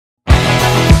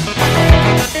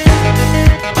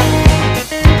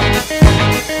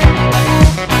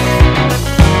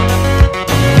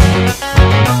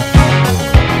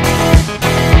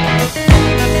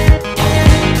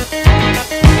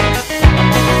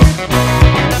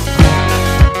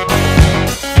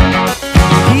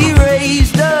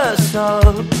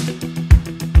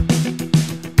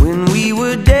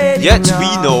Yet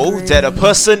we know that a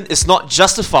person is not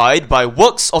justified by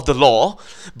works of the law,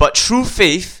 but through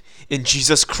faith in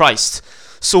Jesus Christ.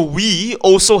 So we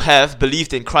also have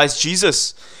believed in Christ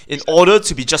Jesus in order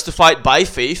to be justified by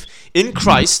faith in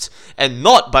Christ and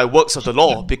not by works of the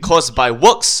law, because by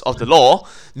works of the law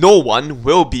no one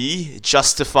will be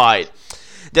justified.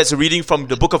 That's a reading from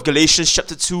the book of Galatians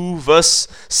chapter 2 verse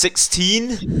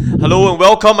 16. Hello and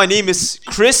welcome. My name is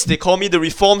Chris. They call me the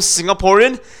Reformed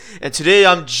Singaporean. And today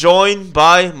I'm joined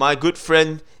by my good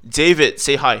friend David.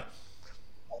 Say hi.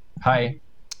 Hi.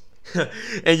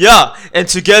 And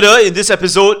together in this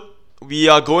episode we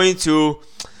are going to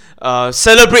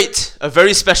celebrate a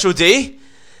very special day.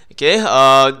 Okay,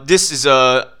 this is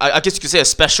I guess you could say a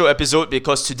special episode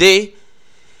because today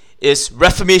is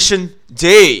Reformation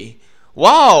Day.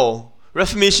 Wow,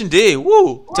 Reformation Day.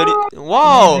 Woo!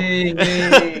 Wow.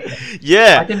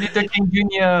 Yeah. Martin Luther King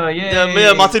Jr. Yay.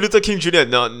 Yeah, Martin Luther King Jr.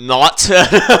 No, not.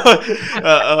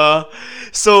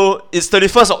 So it's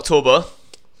 31st October,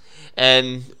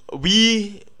 and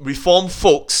we Reformed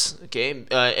folks, okay,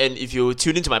 and if you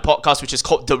tune into my podcast, which is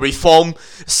called The Reformed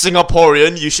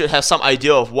Singaporean, you should have some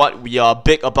idea of what we are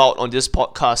big about on this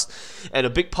podcast. And a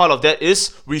big part of that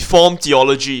is Reformed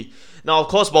theology. Now, of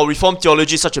course, while Reformed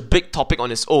theology is such a big topic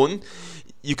on its own,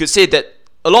 you could say that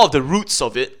a lot of the roots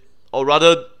of it, or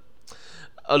rather,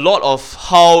 a lot of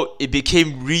how it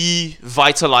became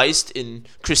revitalized in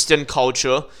Christian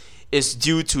culture is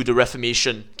due to the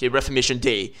Reformation, okay, Reformation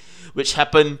Day, which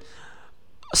happened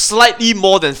slightly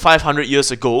more than 500 years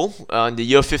ago, in the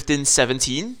year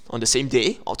 1517, on the same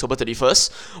day, October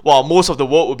 31st, while most of the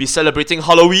world would be celebrating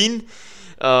Halloween,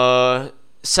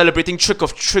 celebrating trick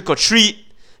or treat,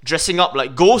 dressing up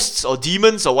like ghosts or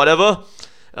demons or whatever.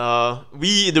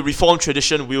 We in the Reformed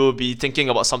tradition, we will be thinking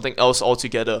about something else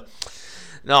altogether.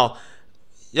 Now,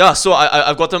 so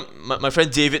I've gotten my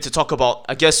friend David to talk about,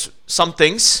 I guess, some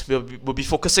things. We'll be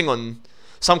focusing on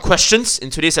some questions in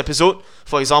today's episode.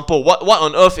 For example, what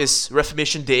on earth is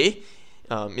Reformation Day,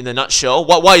 in a nutshell?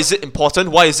 Why is it important?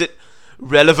 Why is it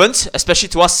relevant, especially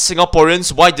to us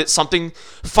Singaporeans? Why did something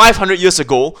 500 years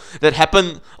ago that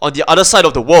happened on the other side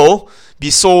of the world be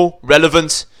so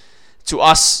relevant to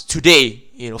us today,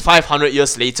 500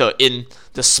 years later in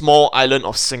the small island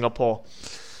of Singapore?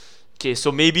 Okay,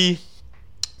 so maybe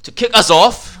to kick us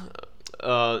off,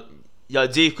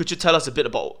 Dave, could you tell us a bit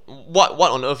about what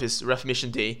on earth is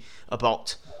Reformation Day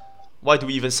about? Why do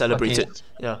we even celebrate it?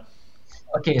 Yeah.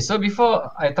 Okay, so before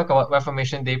I talk about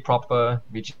Reformation Day proper,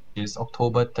 which is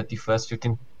October 31st,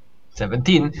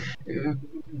 1517,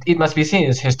 it must be seen in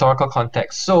its historical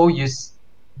context. So you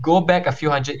go back a few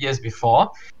hundred years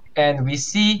before, and we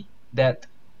see that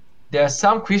there are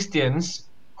some Christians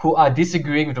who are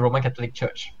disagreeing with the Roman Catholic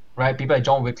Church, right? People like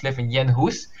John Wycliffe and Yen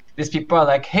Hus. These people are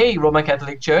like, hey, Roman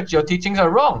Catholic Church, your teachings are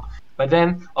wrong. But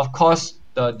then, of course,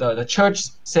 the church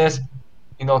says,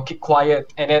 keep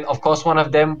quiet. And then, of course, one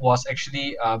of them was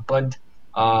actually burned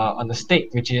on the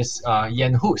stake, which is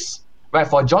Yen Hus. Right?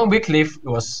 For John Wycliffe, it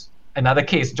was another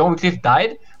case. John Wycliffe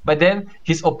died, but then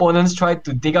his opponents tried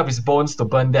to dig up his bones to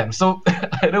burn them. So,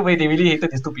 either way, they really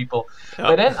hated these two people. Yep.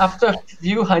 But then, after a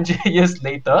few hundred years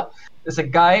later, there's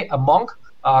a monk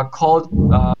called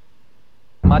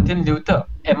Martin Luther.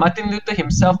 And Martin Luther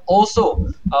himself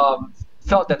also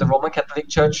felt that the Roman Catholic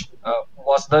Church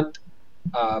was not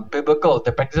biblical.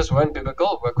 The practices weren't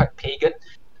biblical, were quite pagan.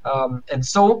 And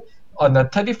so on the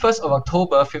 31st of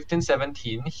October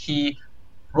 1517, he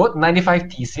wrote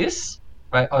 95 theses,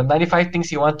 right, or 95 things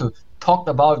he wanted to talk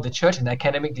about the church in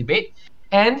academic debate.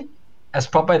 And as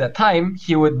proper at that time,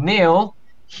 he would nail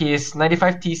his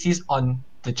 95 theses on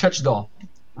the church door,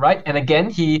 right? And again,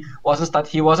 he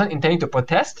wasn't intending to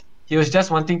protest. He was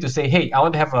just wanting to say, hey, I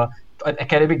want to have an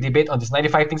academic debate on these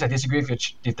 95 things I disagree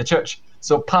with the church.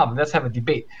 So, let's have a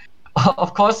debate.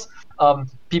 Of course,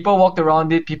 people walked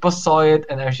around it, people saw it,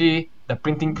 and actually the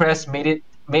printing press made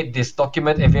this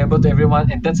document available to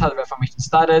everyone, and that's how the Reformation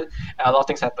started, and a lot of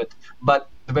things happened. But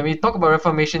when we talk about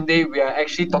Reformation Day, we are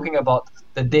actually talking about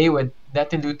the day when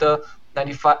Martin Luther nailed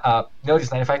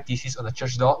his 95 theses on the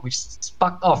church door, which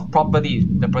sparked off properly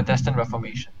the Protestant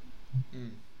Reformation.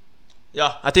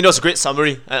 Yeah, I think that was a great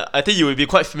summary. I think you will be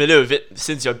quite familiar with it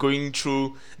since you're going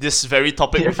through this very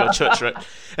topic with your church, right?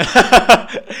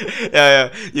 Yeah.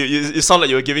 You sound like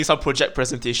you were giving some project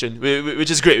presentation,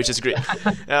 which is great.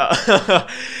 Yeah,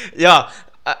 yeah.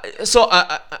 So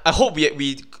I hope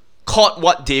we caught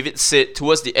what David said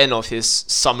towards the end of his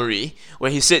summary, where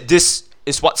he said this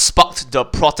is what sparked the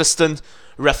Protestant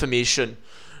Reformation,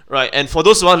 right? And for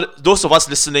those of us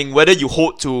listening, whether you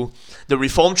hold to the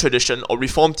Reformed tradition or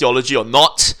Reformed theology or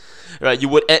not, right, you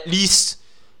would at least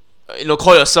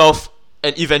call yourself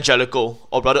an evangelical,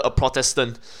 or rather a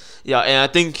Protestant. Yeah, and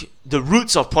I think the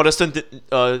roots of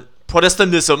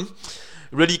Protestantism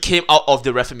really came out of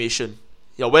the Reformation.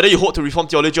 Yeah, whether you hold to Reformed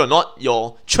theology or not,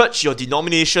 your church, your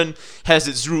denomination has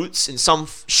its roots in some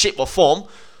shape or form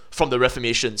from the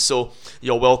Reformation. So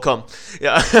you're welcome.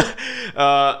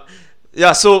 Yeah,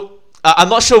 yeah. So I'm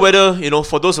not sure whether,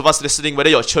 for those of us listening, whether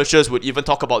your churches would even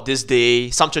talk about this day.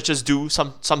 Some churches do,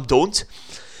 some don't.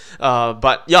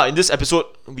 But yeah, in this episode,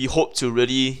 we hope to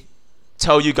really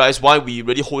tell you guys why we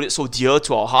really hold it so dear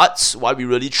to our hearts, why we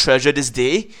really treasure this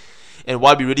day, and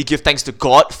why we really give thanks to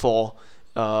God for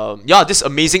this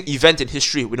amazing event in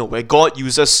history, where God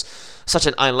uses such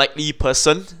an unlikely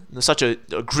person, such a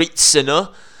great sinner,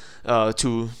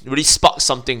 to really spark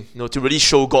something, to really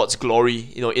show God's glory,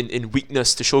 in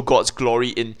weakness, to show God's glory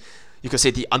in, you could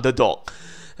say, the underdog.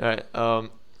 Right?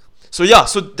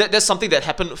 So that's something that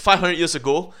happened 500 years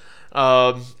ago.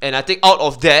 And I think out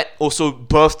of that also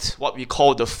birthed what we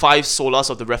call the 5 solas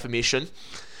of the Reformation,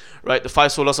 right? The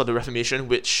 5 solas of the Reformation,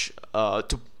 which,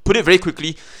 to put it very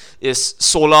quickly, is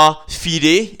sola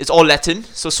fide. It's all Latin.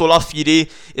 So sola fide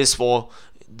is for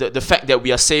the fact that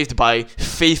we are saved by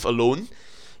faith alone.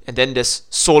 And then there's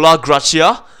sola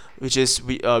gratia, which is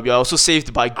we are also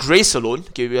saved by grace alone.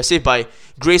 Okay, we are saved by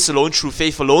grace alone, through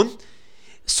faith alone.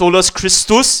 Solus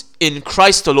Christus, in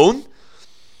Christ alone.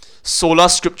 Sola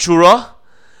Scriptura,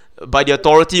 by the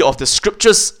authority of the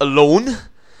Scriptures alone.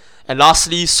 And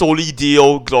lastly, Soli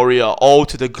Deo Gloria, all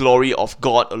to the glory of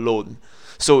God alone.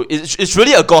 So it's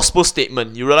really a gospel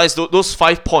statement. You realize those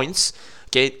 5 points,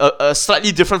 okay, are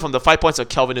slightly different from the 5 points of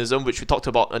Calvinism, which we talked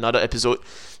about in another episode.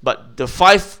 But the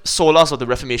 5 solas of the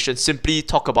Reformation simply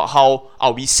talk about how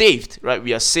are we saved, right?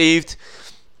 We are saved,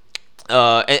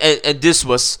 and this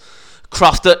was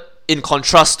crafted in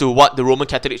contrast to what the Roman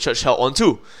Catholic Church held on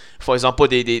to. For example,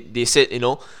 they said,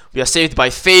 we are saved by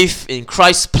faith in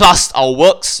Christ plus our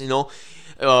works.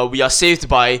 We are saved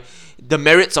by the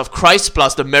merits of Christ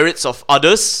plus the merits of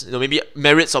others. Maybe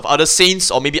merits of other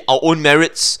saints, or maybe our own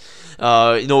merits. We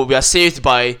are saved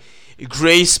by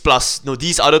grace plus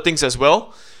these other things as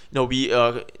well.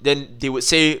 Then they would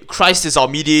say Christ is our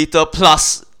mediator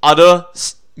plus other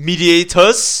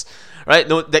mediators, right?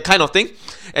 That kind of thing.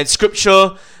 And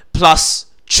Scripture plus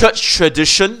church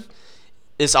tradition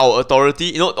is our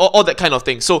authority, all that kind of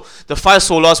thing. So the 5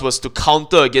 solas was to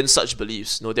counter against such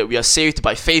beliefs, that we are saved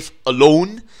by faith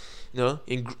alone,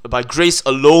 by grace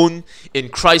alone, in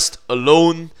Christ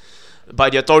alone,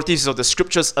 by the authorities of the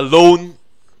Scriptures alone,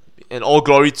 and all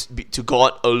glory to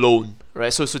God alone,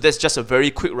 right? So that's just a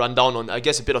very quick rundown on, I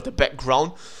guess, a bit of the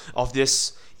background of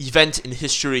this event in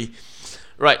history,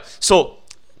 right? So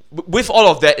with all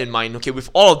of that in mind,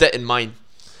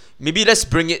 maybe let's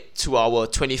bring it to our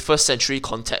 21st century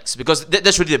context, because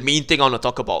that's really the main thing I want to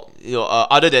talk about.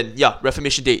 Other than,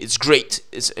 Reformation Day, it's great,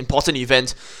 it's an important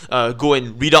event. Go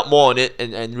and read up more on it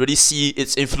and really see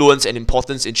its influence and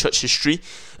importance in church history,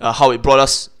 how it brought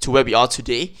us to where we are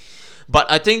today. But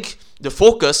I think the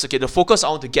focus I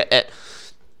want to get at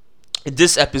in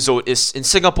this episode is in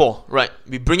Singapore, right?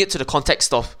 We bring it to the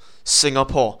context of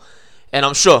Singapore. And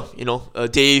I'm sure,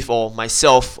 Dave or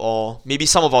myself or maybe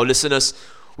some of our listeners,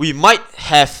 we might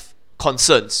have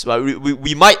concerns, right?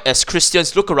 We might, as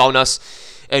Christians, look around us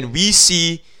and we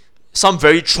see some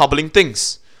very troubling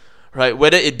things, right?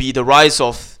 Whether it be the rise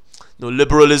of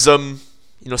liberalism,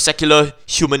 secular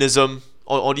humanism,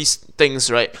 all these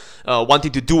things, right?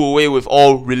 Wanting to do away with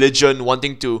all religion,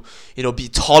 wanting to, be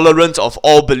tolerant of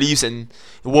all beliefs and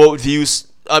worldviews.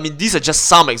 I mean, these are just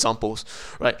some examples,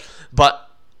 right? But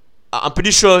I'm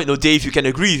pretty sure, Dave, you can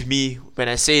agree with me when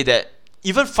I say that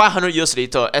even 500 years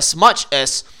later, as much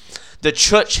as the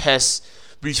church has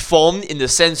reformed in the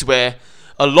sense where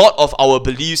a lot of our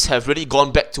beliefs have really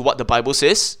gone back to what the Bible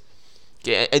says,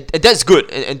 okay, and that's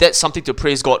good, and that's something to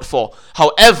praise God for.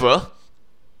 However,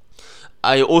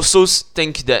 I also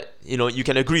think that, you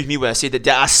can agree with me when I say that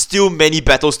there are still many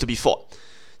battles to be fought.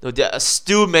 There are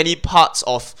still many parts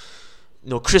of,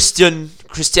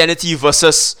 Christianity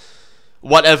versus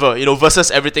whatever,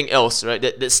 versus everything else, right,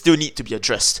 that still need to be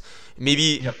addressed.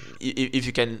 Maybe if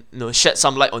you can shed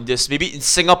some light on this, maybe in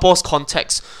Singapore's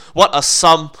context, what are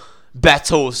some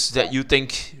battles that you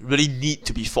think really need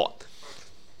to be fought?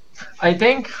 I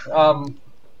think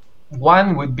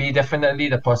one would be definitely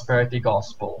the prosperity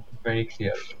gospel, very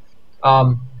clearly.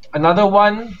 Another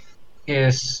one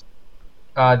is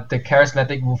the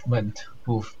charismatic movement,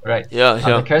 right?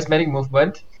 The charismatic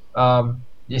movement,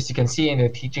 as you can see in the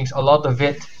teachings, a lot of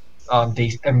it,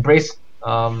 they embrace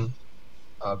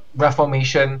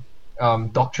Reformation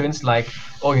doctrines like,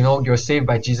 you're saved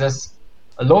by Jesus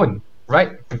alone,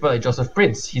 right? People like Joseph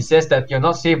Prince, he says that you're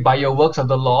not saved by your works of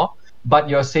the law, but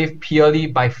you're saved purely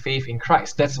by faith in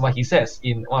Christ. That's what he says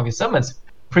in one of his sermons.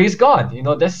 Praise God.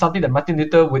 That's something that Martin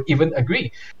Luther would even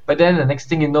agree. But then the next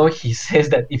thing you know, he says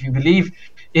that if you believe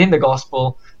in the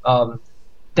gospel,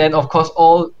 then of course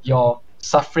all your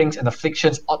sufferings and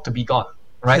afflictions ought to be gone,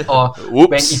 right? Or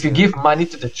if you give money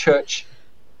to the church,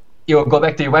 it will go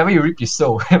back to you. Whatever you reap, you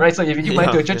sow, right? So if you give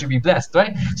money to a church, you'll be blessed,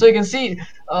 right? So you can see,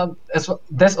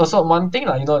 that's also one thing,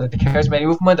 the charismatic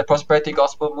movement, the prosperity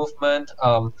gospel movement.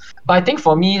 But I think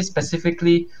for me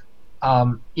specifically,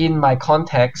 in my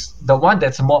context, the one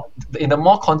that's more in the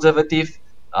more conservative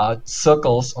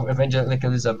circles of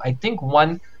evangelicalism, I think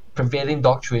one prevailing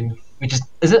doctrine, which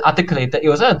isn't articulated,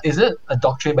 isn't a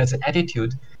doctrine, but it's an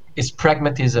attitude, is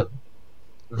pragmatism.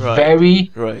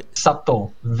 Very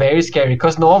subtle, very scary,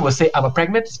 because no one will say I'm a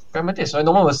pragmatist, right?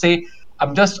 No one will say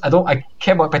I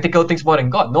care about practical things more than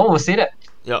God. No one will say that.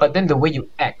 But then the way you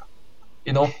act,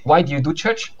 why do you do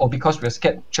church? Or because we're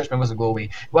scared church members will go away.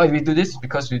 Why do we do this?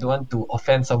 Because we don't want to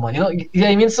offend someone. You know what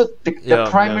I mean? So the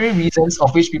primary reasons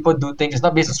of which people do things is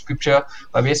not based on scripture,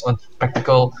 but based on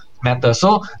practical matters.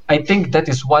 So I think that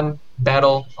is one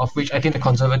battle of which I think the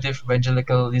conservative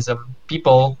evangelicalism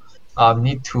people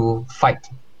need to fight.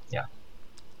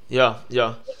 Yeah.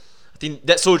 I think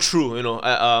that's so true.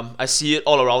 I see it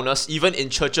all around us, even in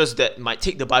churches that might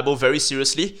take the Bible very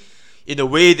seriously, in the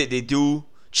way that they do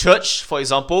church. For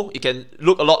example, it can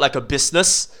look a lot like a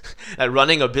business, like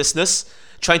running a business,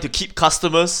 trying to keep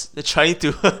customers. They're trying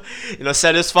to,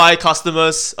 satisfy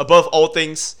customers above all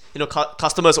things.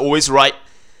 Customers always right.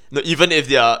 Even if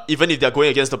they're going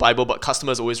against the Bible, but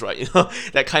customers always right.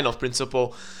 That kind of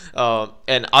principle.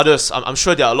 And others, I'm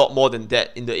sure there are a lot more than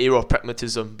that in the area of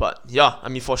pragmatism. But yeah, I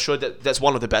mean, for sure that's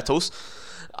one of the battles.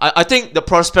 I think the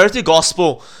prosperity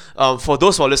gospel, for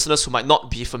those of our listeners who might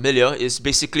not be familiar, is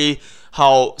basically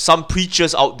how some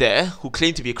preachers out there who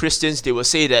claim to be Christians, they will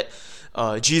say that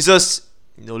Jesus,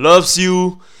 loves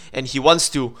you, and he wants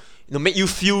to, make you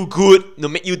feel good,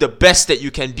 make you the best that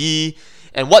you can be.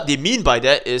 And what they mean by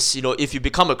that is, if you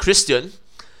become a Christian,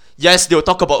 yes, they'll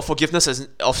talk about forgiveness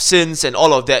of sins and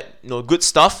all of that, good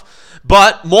stuff.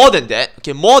 But more than that,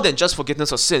 more than just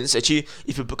forgiveness of sins, actually,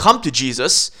 if you come to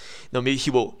Jesus, maybe he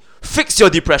will fix your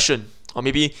depression, or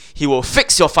maybe he will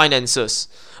fix your finances,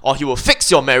 or he will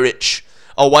fix your marriage,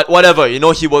 or whatever.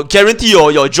 He will guarantee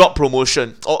your job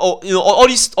promotion, or all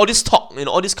this talk,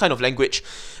 all this kind of language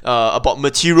about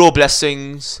material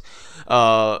blessings,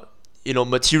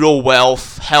 material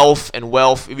wealth, health and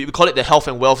wealth. We call it the health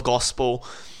and wealth gospel.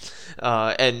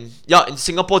 And yeah, in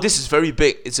Singapore, this is very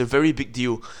big. It's a very big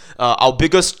deal. Our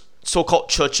biggest so-called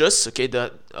churches,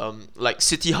 like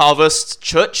City Harvest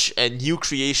Church and New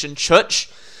Creation Church,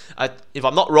 if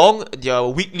I'm not wrong, their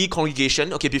weekly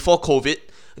congregation, before COVID,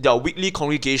 their weekly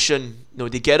congregation,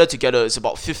 they gather together, it's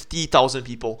about 50,000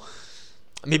 people.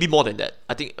 Maybe more than that.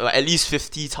 I think at least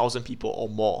 50,000 people or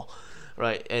more,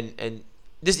 right? And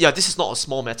this is not a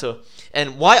small matter.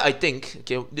 And why I think,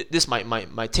 this is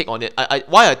my take on it.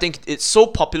 Why I think it's so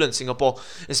popular in Singapore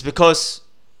is because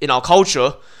in our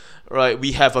culture, right,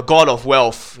 we have a God of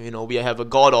wealth, we have a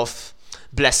God of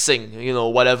blessing,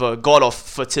 whatever, God of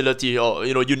fertility, or,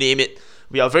 you name it.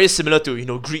 We are very similar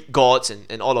to, Greek gods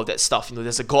and all of that stuff.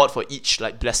 There's a God for each,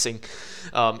 like, blessing.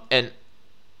 And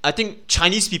I think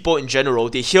Chinese people in general,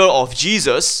 they hear of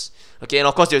Jesus, and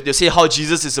of course they'll say how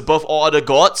Jesus is above all other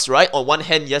gods, right? On one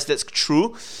hand, yes, that's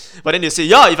true. But then they say,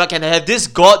 if I can have this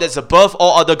God that's above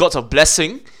all other gods of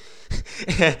blessing,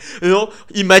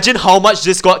 imagine how much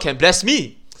this God can bless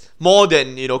me. More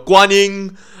than, Guan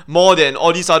Yin, more than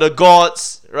all these other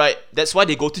gods, right? That's why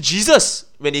they go to Jesus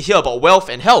when they hear about wealth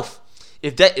and health,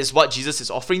 if that is what Jesus is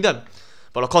offering them.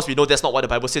 But of course, we know that's not what the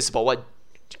Bible says about what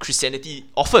Christianity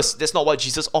offers. That's not what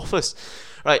Jesus offers,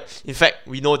 right? In fact,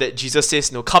 we know that Jesus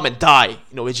says, come and die.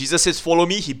 When Jesus says follow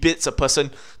me, he bids a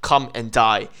person come and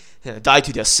die, die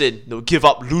to their sin. Give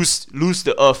up, lose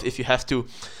the earth if you have to.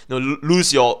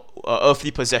 Lose your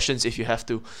earthly possessions if you have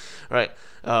to, right?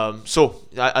 So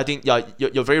I think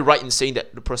you're very right in saying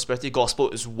that the prosperity gospel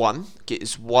is one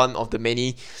of the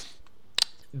many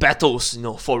battles,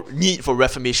 for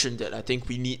reformation that I think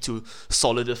we need to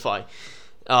solidify.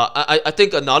 I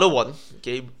think another one,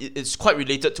 it's quite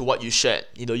related to what you shared.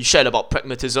 You shared about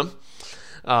pragmatism.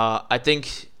 I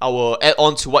think I will add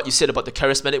on to what you said about the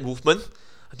charismatic movement.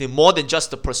 I think more than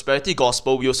just the prosperity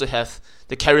gospel, we also have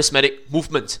the charismatic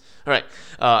movement. All right,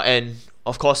 and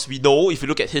of course we know, if you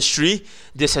look at history,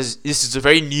 this is a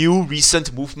very new,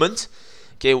 recent movement.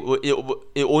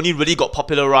 It only really got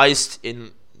popularized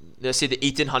in, let's say, the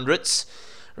 1800s.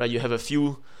 Right, you have a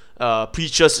few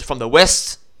preachers from the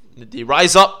West. They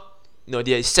rise up,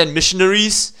 they send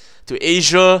missionaries to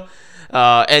Asia,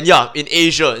 and in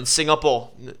Asia, in Singapore,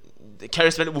 the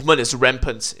charismatic movement is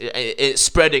rampant. It's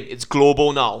spreading. It's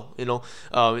global now.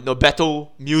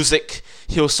 Battle music,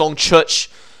 Hillsong Church,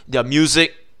 their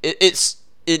music. It's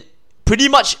in pretty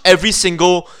much every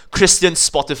single Christian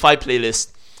Spotify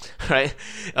playlist, right?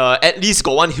 At least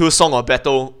got one Hillsong or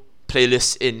Battle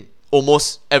playlist in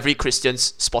almost every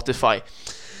Christian's Spotify,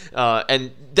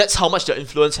 and that's how much their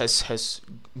influence has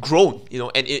grown.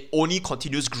 And it only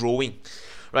continues growing.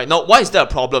 Right now, why is that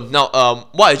a problem? Now,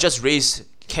 what I just raised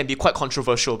can be quite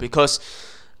controversial because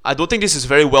I don't think this is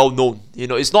very well known.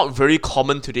 It's not very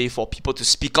common today for people to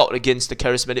speak out against the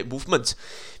charismatic movement,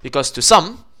 because to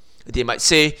some, they might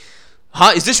say,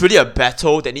 is this really a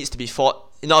battle that needs to be fought?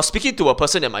 I was speaking to a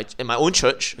person in my own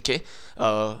church, okay?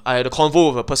 I had a convo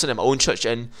with a person in my own church,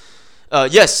 and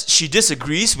yes, she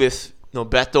disagrees with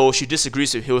Battle, she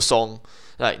disagrees with Hillsong,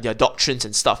 like their doctrines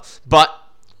and stuff, but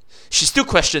she still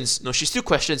questions,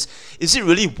 is it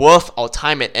really worth our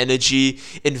time and energy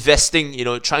investing,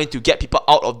 trying to get people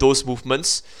out of those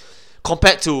movements,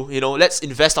 compared to, let's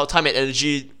invest our time and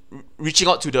energy reaching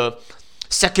out to the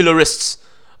secularists,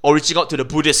 or reaching out to the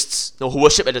Buddhists, who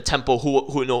worship at the temple,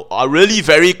 who are really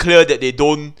very clear that they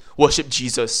don't worship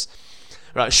Jesus,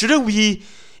 right? Shouldn't we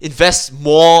invest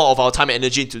more of our time and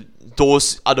energy into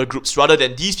those other groups rather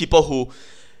than these people who,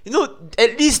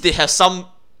 at least they have some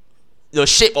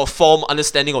shape or form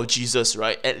understanding of Jesus,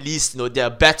 right? At least they're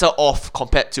better off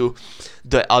compared to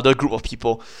the other group of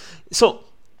people. So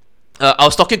I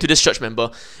was talking to this church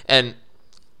member, and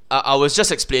I was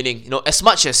just explaining, as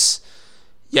much as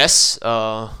yes, there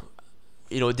are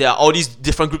all these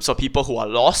different groups of people who are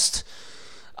lost,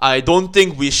 I don't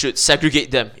think we should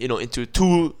segregate them, into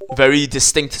two very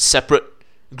distinct, separate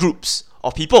groups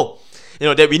of people.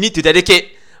 That we need to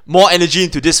dedicate more energy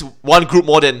into this one group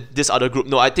more than this other group.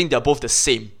 No, I think they're both the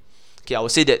same. Okay, I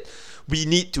would say that we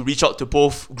need to reach out to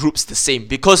both groups the same,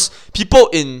 because people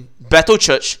in Battle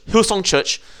Church, Hillsong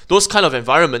Church, those kind of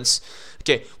environments,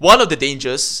 okay, one of the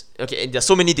dangers, okay, and there's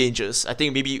so many dangers, I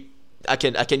think maybe I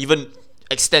can even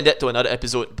extend that to another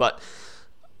episode, but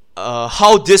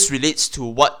how this relates to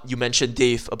what you mentioned,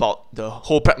 Dave, about the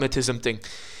whole pragmatism thing,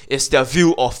 is their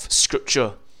view of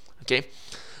scripture, okay?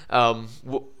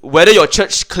 Whether your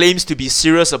church claims to be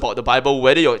serious about the Bible,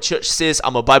 whether your church says,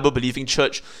 I'm a Bible-believing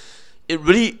church, it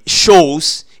really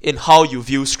shows in how you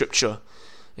view scripture,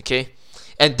 okay?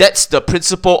 And that's the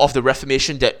principle of the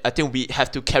Reformation that I think we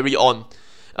have to carry on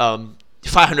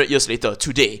 500 years later,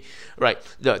 today, right?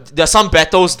 There are some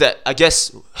battles that I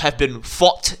guess have been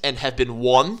fought and have been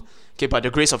won, okay, by the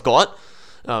grace of God.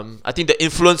 I think the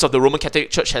influence of the Roman Catholic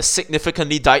Church has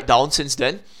significantly died down since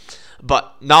then.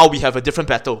 But now we have a different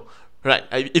battle, right?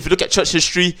 If you look at church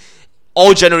history,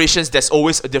 all generations, there's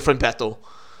always a different battle,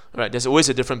 right? There's always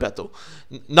a different battle.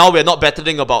 Now we're not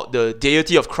battling about the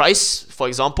deity of Christ, for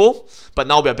example, but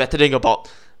now we're battling about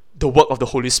the work of the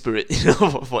Holy Spirit,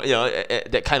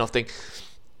 that kind of thing.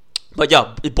 But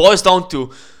yeah, it boils down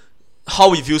to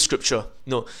how we view scripture.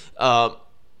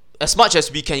 As much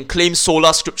as we can claim sola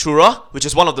scriptura, which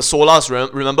is one of the solas,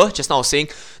 remember, just now I was saying,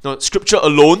 scripture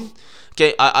alone.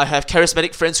 Okay, I have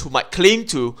charismatic friends who might claim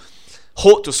to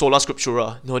hold to sola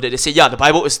scriptura. That they say, the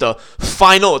Bible is the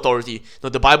final authority.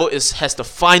 The Bible has the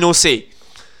final say.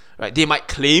 Right? They might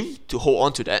claim to hold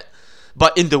on to that,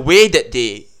 but in the way that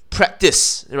they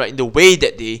practice, right, in the way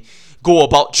that they go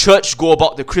about church, go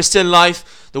about the Christian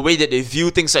life, the way that they view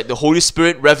things like the Holy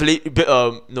Spirit,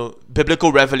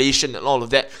 biblical revelation, and all of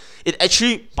that, it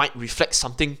actually might reflect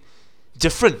something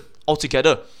different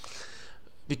altogether.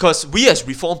 Because we as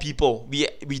Reformed people, we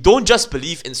don't just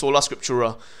believe in sola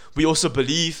scriptura, we also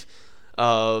believe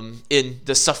in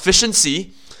the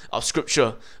sufficiency of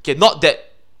Scripture. Okay, not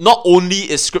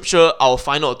only is Scripture our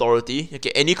final authority,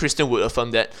 okay, any Christian would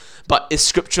affirm that, but is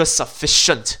Scripture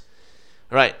sufficient,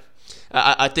 right?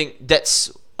 I think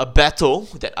that's a battle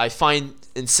that I find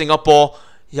in Singapore,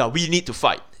 we need to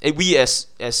fight. And we as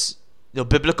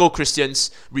biblical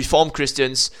Christians, Reformed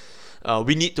Christians,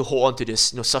 we need to hold on to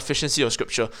this, sufficiency of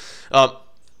Scripture.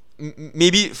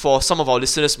 Maybe for some of our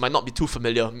listeners might not be too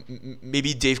familiar.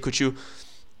 Maybe Dave, could you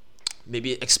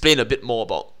maybe explain a bit more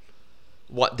about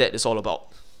what that is all about?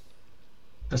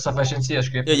 The sufficiency of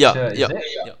Scripture.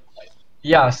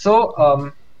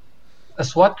 So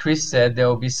as what Chris said, there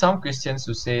will be some Christians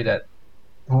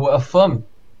who affirm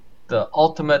the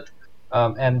ultimate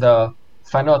and the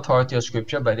final authority of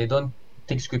Scripture, but they don't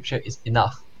think Scripture is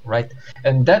enough, right?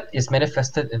 And that is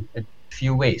manifested in a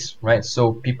few ways, right?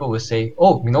 So people will say,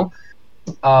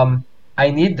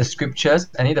 I need the Scriptures,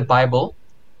 I need the Bible,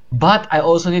 but I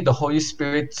also need the Holy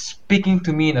Spirit speaking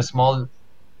to me in a small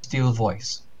still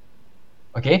voice.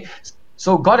 Okay,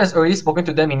 so God has already spoken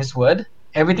to them in His Word.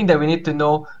 Everything that we need to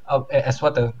know, as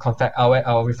what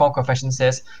our Reformed confession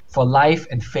says, for life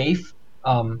and faith,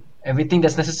 everything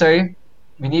that's necessary,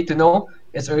 we need to know,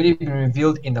 it's already been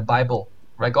revealed in the Bible,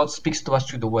 right? God speaks to us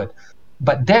through the Word.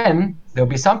 But then there'll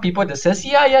be some people that says,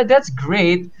 yeah, that's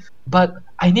great, but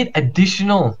I need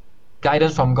additional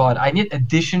guidance from God. I need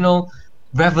additional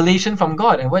revelation from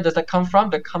God. And where does that come from?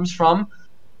 That comes from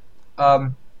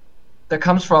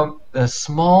the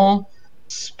small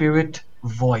spirit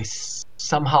voice,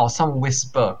 somehow, some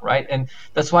whisper, right? And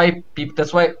that's why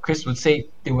Chris would say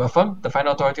they will affirm the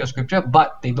final authority of Scripture,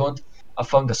 but they don't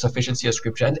affirm the sufficiency of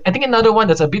Scripture. And I think another one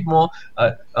that's a bit more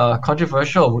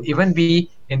controversial would even be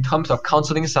in terms of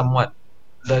counseling someone,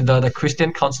 the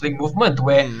Christian counseling movement,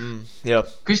 where Yeah.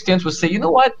 Christians would say, you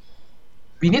know what,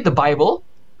 we need the Bible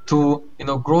to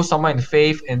grow someone in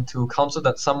faith and to counsel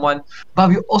that someone, but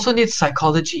we also need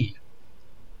psychology.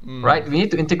 Right? We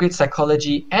need to integrate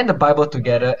psychology and the Bible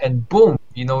together, and boom,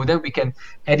 then we can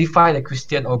edify the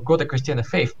Christian or grow the Christian in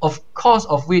faith. Of course,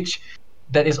 of which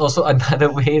that is also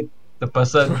another way the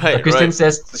Christian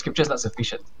says the Scripture is not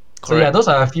sufficient. Correct. So yeah, those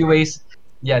are a few ways.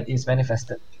 Yeah, it's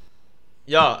manifested.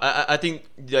 Yeah, I think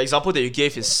the example that you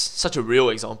gave is such a real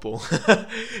example.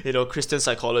 Christian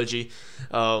psychology,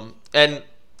 and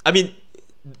I mean,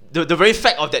 the very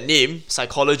fact of that name,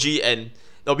 psychology, and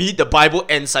we need the Bible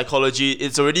and psychology,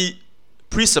 it's already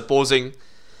presupposing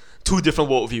two different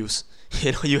worldviews.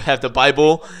 You have the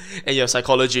Bible and you have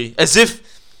psychology, as if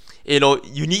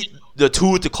you need the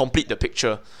two to complete the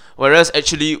picture. Whereas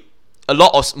actually, a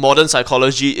lot of modern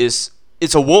psychology it's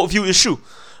a worldview issue.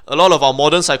 A lot of our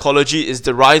modern psychology is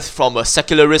derived from a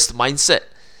secularist mindset.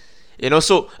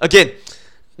 So again,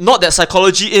 not that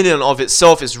psychology in and of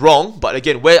itself is wrong, but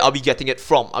again, where are we getting it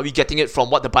from? Are we getting it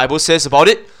from what the Bible says about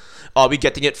it? Are we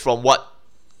getting it from what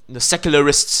the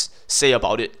secularists say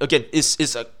about it? Again,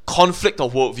 it's a conflict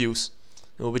of worldviews,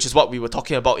 which is what we were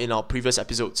talking about in our previous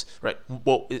episodes, right?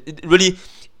 Well, it really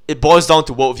boils down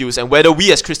to worldviews, and whether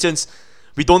we as Christians,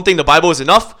 we don't think the Bible is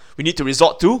enough, we need to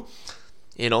resort to,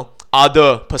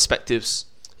 other perspectives.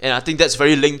 And I think that's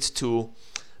very linked to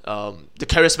the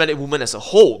charismatic movement as a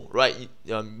whole, right?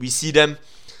 We see them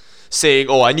saying,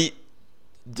 I need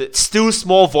the still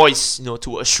small voice,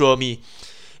 to assure me.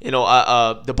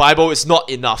 The Bible is not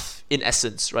enough in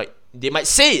essence, right? They might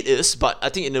say it is, but I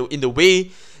think in the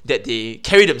way that they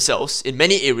carry themselves in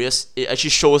many areas, it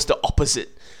actually shows the opposite,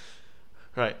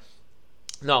 right?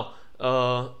 Now,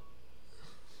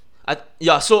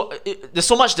 there's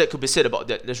so much that could be said about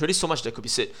that. There's really so much that could be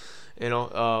said.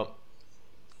 I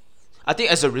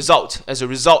think as a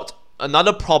result,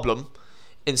 another problem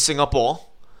in Singapore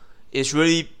is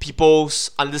really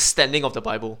people's understanding of the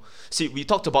Bible. See, we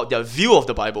talked about their view of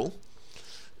the Bible,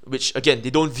 which again, they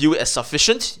don't view it as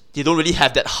sufficient. They don't really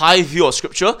have that high view of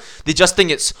Scripture. They just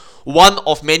think it's one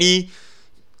of many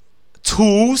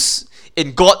tools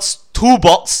in God's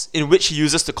toolbox in which He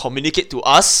uses to communicate to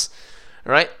us,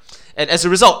 right? And as a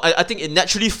result, I think it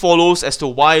naturally follows as to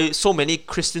why so many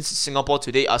Christians in Singapore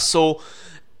today are so,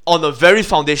 on a very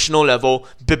foundational level,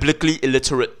 biblically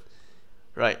illiterate,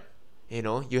 right?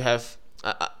 You have,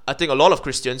 I think a lot of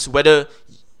Christians, whether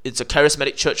it's a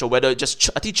charismatic church or whether just,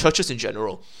 I think churches in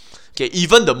general, okay,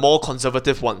 even the more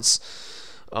conservative ones,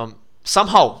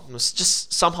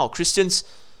 somehow Christians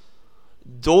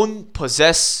don't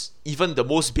possess even the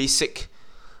most basic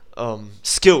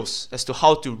skills as to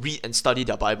how to read and study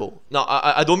their Bible. Now,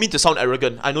 I don't mean to sound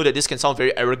arrogant. I know that this can sound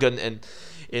very arrogant and,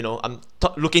 I'm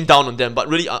looking down on them, but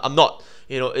really I'm not.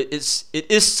 It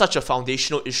is such a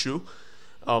foundational issue,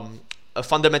 a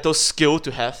fundamental skill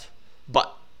to have,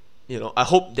 but I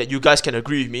hope that you guys can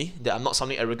agree with me that I'm not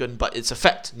sounding arrogant, but it's a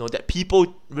fact, that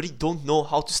people really don't know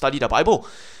how to study the Bible.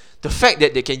 The fact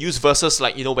that they can use verses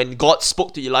like, when God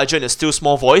spoke to Elijah in a still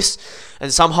small voice,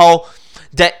 and somehow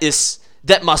that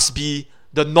must be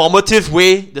the normative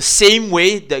way, the same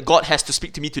way that God has to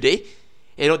speak to me today.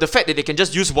 The fact that they can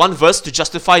just use one verse to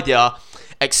justify their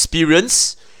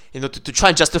experience, to try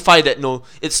and justify that,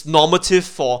 it's normative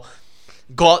for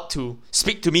God to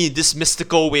speak to me in these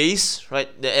mystical ways, right?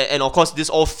 And of course, this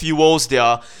all fuels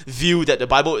their view that the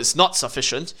Bible is not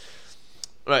sufficient,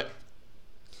 right?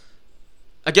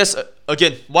 I guess,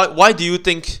 again, why do you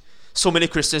think so many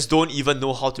Christians don't even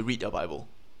know how to read their Bible?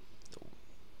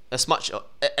 As much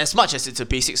as it's a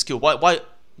basic skill, why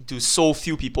do so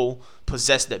few people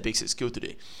possess that basic skill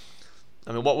today?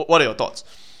 I mean, what are your thoughts?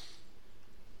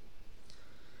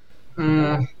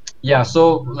 Yeah,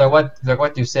 so like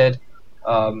what you said,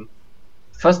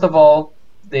 first of all,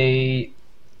 they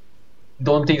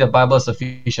don't think the Bible is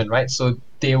sufficient, right? So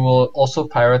they will also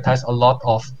prioritize a lot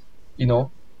of you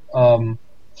know,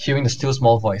 hearing the still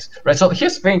small voice, right? So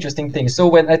here's a very interesting thing. So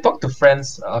when I talk to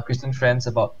friends, Christian friends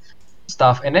about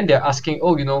stuff, and then they're asking,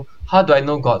 oh, how do I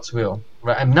know God's will,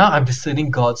 right? I'm discerning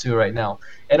God's will right now.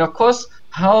 And of course,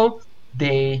 how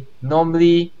they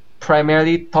normally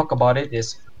primarily talk about it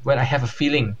is when I have a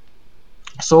feeling.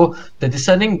 So the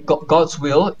discerning God's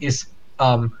will is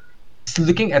it's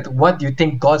looking at what you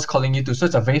think God's calling you to. So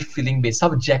it's a very feeling based,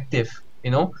 subjective,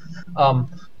 um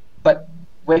but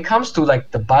when it comes to like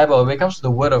the Bible, when it comes to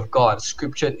the Word of God,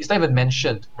 Scripture, it's not even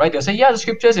mentioned, right? They'll say, yeah, the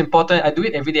Scripture is important. I do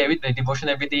it every day. I read the devotion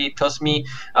every day. It tells me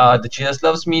that Jesus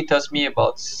loves me, tells me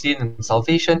about sin and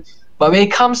salvation. But when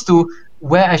it comes to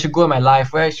where I should go in my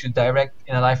life, where I should direct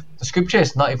in my life, the Scripture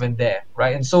is not even there,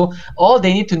 right? And so all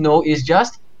they need to know is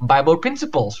just Bible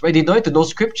principles, right? They don't need to know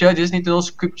Scripture. They just need to know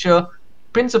Scripture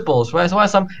principles, right? So what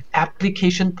are some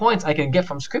application points I can get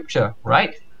from Scripture,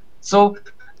 right? So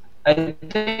I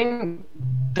think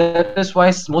that is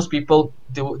why most people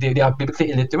they are biblically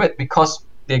illiterate, because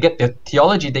they get their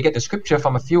theology, they get the Scripture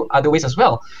from a few other ways as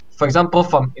well. For example,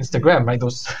 from Instagram, right?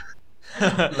 Those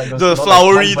like those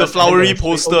the flowery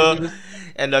poster,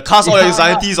 and cast all your yeah,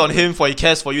 anxieties on him, for he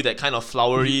cares for you. That kind of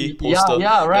flowery poster.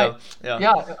 yeah, right.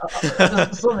 Yeah.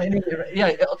 There's so many.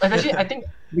 Yeah, especially I think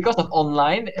because of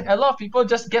online, a lot of people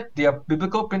just get their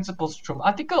biblical principles from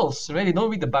articles. Right? They don't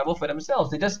read the Bible for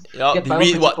themselves. They just Yeah, get they Bible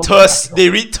read what principles from Thirst. articles. They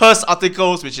read Thirst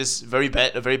articles, which is a very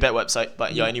bad website.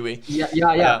 But yeah, anyway.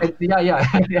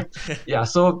 Yeah.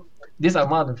 So these are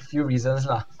one of the few reasons,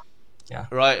 lah. Yeah.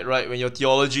 Right. When your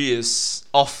theology is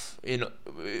off, when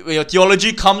your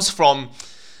theology comes from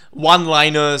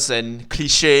one-liners and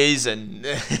cliches and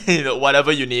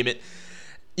whatever you name it.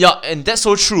 Yeah, and that's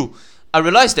so true. I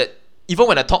realized that even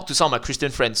when I talk to some of my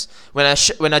Christian friends, when I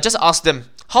just ask them,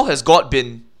 how has God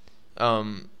been,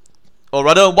 or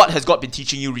rather, what has God been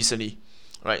teaching you recently,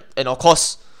 right? And of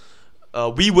course,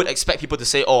 we would expect people to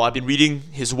say, oh, I've been reading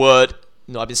His Word,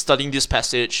 I've been studying this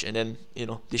passage, and then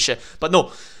they share. But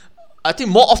no, I think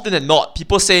more often than not,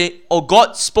 people say, oh,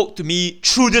 God spoke to me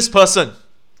through this person.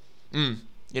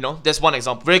 That's one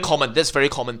example. Very common. That's very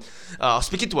common. I was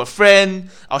speaking to a friend.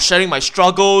 I was sharing my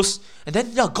struggles. And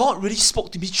then, God really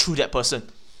spoke to me through that person.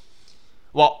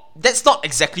 Well, that's not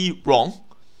exactly wrong.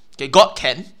 Okay, God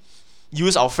can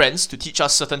use our friends to teach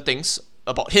us certain things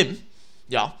about Him.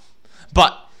 Yeah.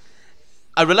 But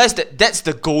I realized that that's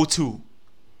the go-to.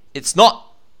 It's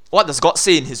not what does God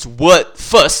say in His Word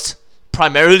first,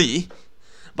 primarily,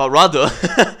 but rather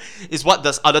is what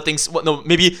does other things.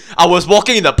 Maybe I was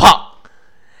walking in the park.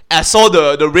 I saw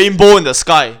the rainbow in the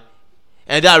sky,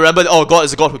 and then I remembered, oh, God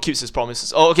is a God who keeps His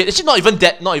promises. Oh, okay, actually not even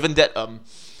that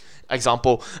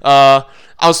example. I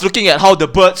was looking at how the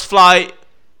birds fly,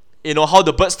 how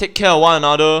the birds take care of one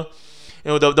another.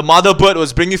 The mother bird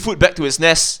was bringing food back to its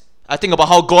nest. I think about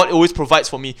how God always provides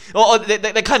for me.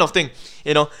 That kind of thing.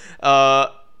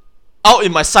 Out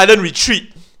in my silent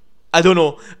retreat, I don't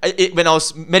know. When I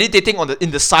was meditating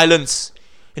in the silence,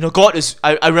 God is.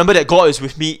 I remember that God is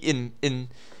with me in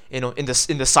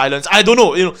the silence. I don't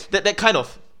know, that kind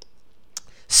of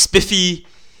spiffy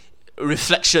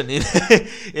reflection.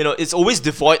 It's always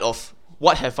devoid of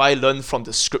what have I learned from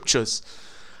the Scriptures,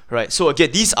 right? So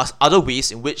again, these are other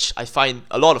ways in which I find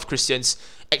a lot of Christians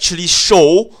actually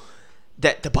show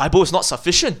that the Bible is not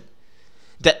sufficient,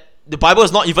 that the Bible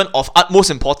is not even of utmost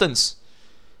importance.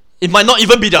 It might not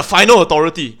even be the final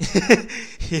authority.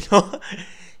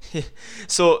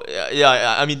 So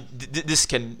yeah, I mean, this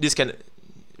can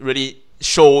really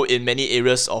show in many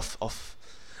areas of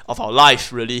our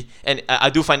life, really, and I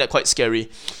do find that quite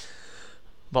scary.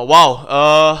 But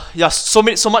wow, so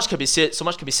much can be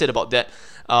said about that.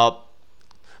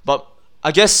 But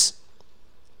I guess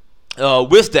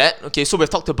with that, okay, so we've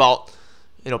talked about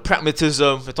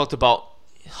pragmatism. We talked about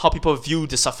how people view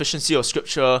the sufficiency of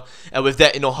Scripture, and with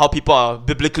that, how people are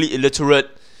biblically illiterate,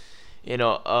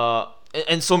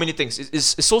 and so many things.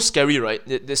 It's so scary, right?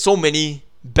 There's so many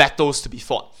battles to be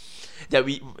fought, that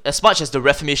we, as much as the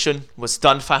Reformation was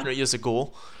done 500 years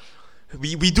ago,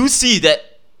 we do see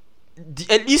that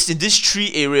at least in these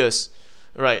three areas,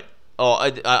 right? Or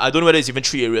I don't know whether it's even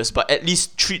three areas, but at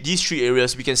least these three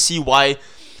areas, we can see why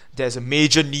there's a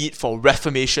major need for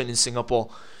reformation in Singapore.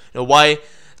 Why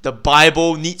the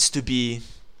Bible needs to be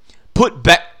put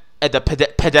back at the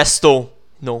pedestal,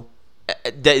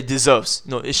 that it deserves.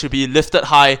 It should be lifted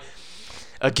high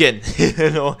again,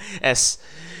 as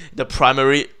the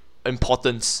primary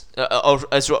importance, or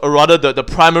rather the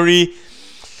primary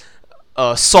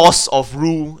source of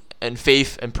rule and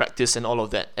faith and practice and all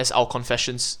of that, as our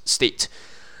confessions state.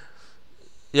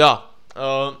 Yeah.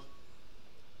 I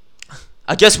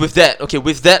guess with that,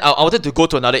 I wanted to go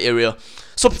to another area.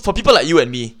 So for people like you and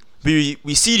me,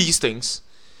 we see these things,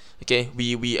 okay,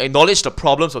 we acknowledge the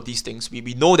problems of these things,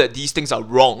 we know that these things are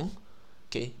wrong,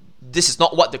 okay. This is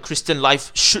not what the Christian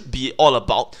life should be all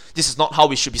about. This is not how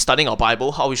we should be studying our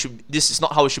Bible, this is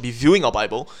not how we should be viewing our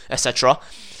Bible, etc.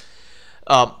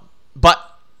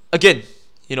 But again,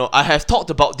 I have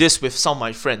talked about this with some of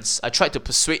my friends. I tried to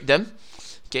persuade them,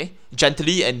 okay,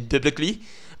 gently and biblically.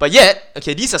 But yet,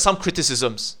 okay, these are some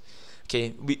criticisms.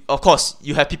 Okay, of course,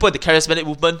 you have people in the charismatic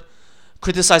movement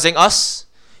criticizing us.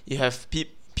 You have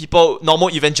people,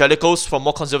 normal evangelicals from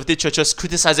more conservative churches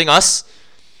criticizing us.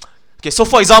 Okay, so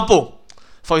for example,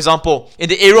 in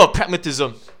the area of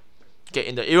pragmatism,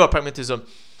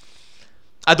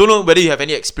 I don't know whether you have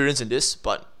any experience in this,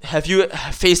 but have you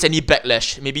faced any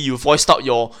backlash? Maybe you voiced out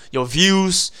your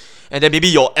views, and then maybe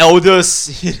your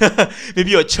elders, maybe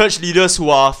your church leaders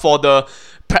who are for the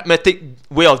pragmatic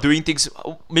way of doing things.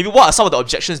 Maybe what are some of the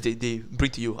objections they bring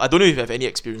to you? I don't know if you have any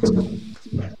experience.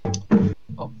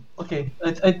 Okay,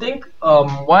 I think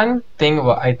one thing,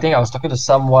 I think I was talking to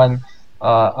someone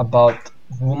about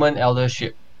women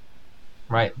eldership,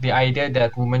 right? The idea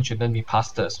that women shouldn't be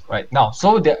pastors, right? Now,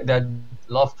 so there are a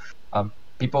lot of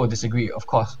people who disagree, of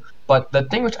course. But the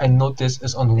thing which I notice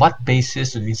is on what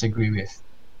basis to disagree with.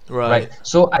 Right.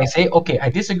 So I say, okay, I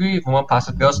disagree with women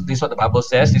pastors because this is what the Bible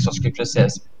says, this is what Scripture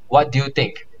says. What do you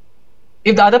think?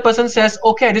 If the other person says,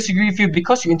 okay, I disagree with you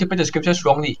because you interpret the Scriptures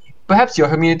wrongly, perhaps your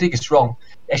hermeneutic is wrong.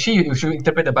 Actually, you should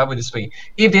interpret the Bible this way.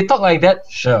 If they talk like that,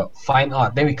 sure, fine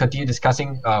art. Then we continue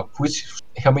discussing which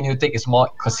hermeneutic is more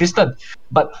consistent.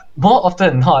 But more often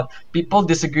than not, people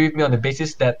disagree with me on the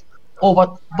basis that,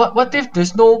 what if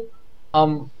there's no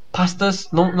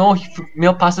pastors, no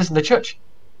male pastors in the church,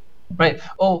 right?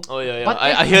 Yeah.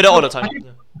 I hear that all the time.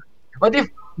 What if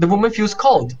the woman feels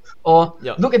called? Or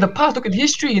look at the past, look at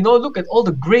history, look at all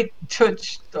the great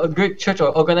church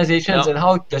or organizations and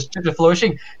how the church is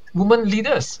flourishing. Women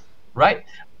leaders, right?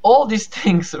 All these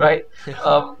things, right?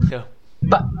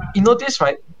 But you notice,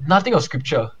 right? Nothing of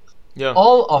Scripture. Yeah.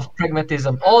 All of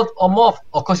pragmatism, or more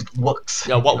of course it works.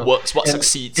 Yeah, what works, what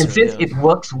succeeds. And since it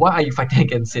works, why are you fighting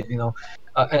against it?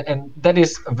 And that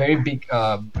is a very big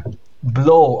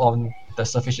blow on the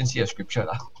sufficiency of Scripture.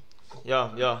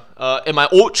 In my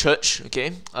old church,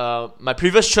 okay, my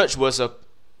previous church was a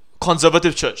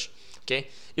conservative church, okay.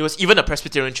 It was even a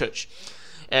Presbyterian church.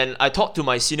 And I talked to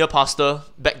my senior pastor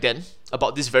back then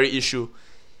about this very issue.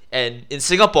 And in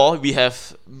Singapore, we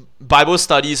have Bible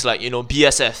studies like,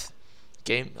 BSF.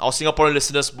 Okay, our Singaporean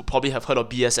listeners would probably have heard of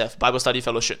BSF, Bible Study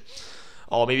Fellowship.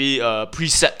 Or maybe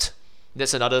Precept.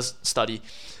 That's another study.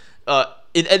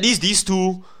 In at least these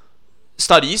two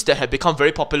studies that have become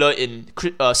very popular in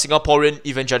Singaporean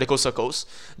evangelical circles,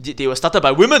 they were started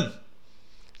by women.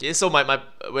 Okay, so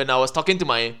when I was talking to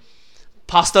my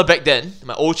pastor back then,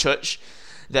 my old church,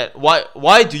 that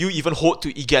why do you even hold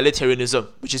to egalitarianism,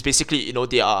 which is basically,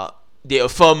 they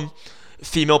affirm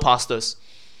female pastors.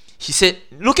 He said,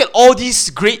 look at all these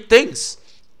great things.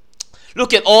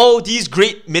 Look at all these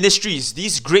great ministries,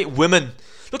 these great women.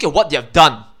 Look at what they have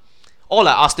done. All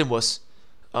I asked him was,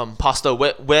 Pastor,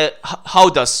 how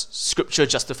does Scripture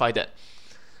justify that?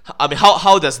 I mean,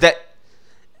 how does that,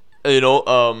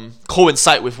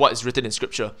 coincide with what is written in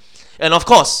Scripture? And of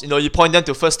course, you point them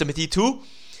to 1 Timothy 2.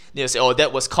 They say,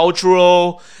 that was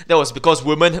cultural. That was because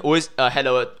women always had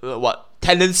a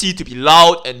tendency to be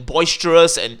loud and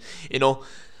boisterous, and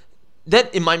Then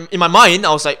in my mind,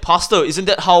 I was like, Pastor, isn't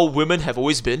that how women have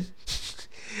always been?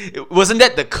 Wasn't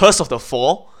that the curse of the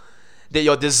fall? That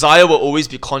your desire will always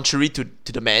be contrary to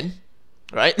the man,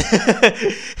 right?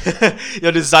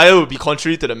 Your desire will be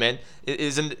contrary to the man. It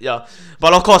isn't, yeah.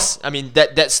 But of course, I mean,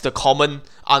 that's the common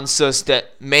answers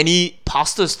that many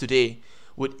pastors today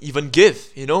would even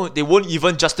give. They won't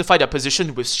even justify their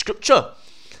position with Scripture,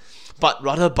 but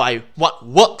rather by what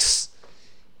works.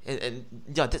 And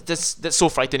that's so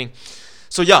frightening.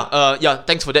 So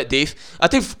thanks for that, Dave. I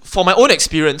think for my own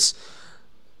experience,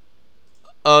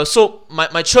 so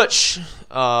my church,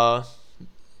 for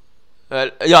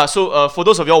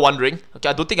those of y'all wondering, okay,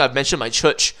 I don't think I've mentioned my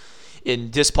church in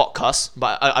this podcast,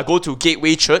 but I go to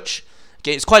Gateway Church.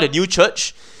 Okay, it's quite a new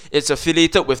church. It's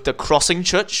affiliated with the Crossing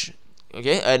Church.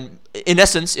 Okay, and in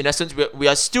essence, we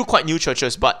are still quite new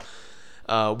churches, but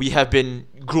we have been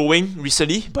growing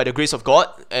recently by the grace of God.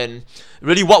 And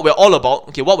really what we're all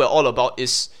about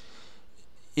is,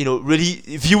 really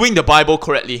viewing the Bible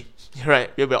correctly, right?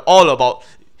 We're all about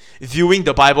viewing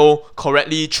the Bible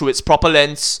correctly through its proper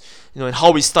lens, and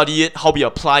how we study it, how we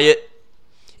apply it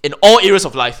in all areas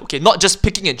of life. Okay, not just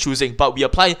picking and choosing, but we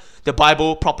apply the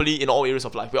Bible properly in all areas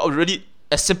of life. We're already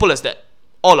as simple as that,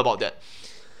 all about that.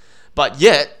 But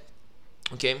yet,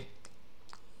 okay,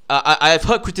 I've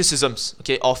heard criticisms,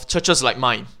 okay, of churches like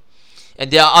mine,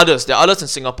 and there are others in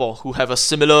Singapore who have a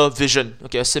similar vision,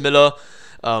 okay, a similar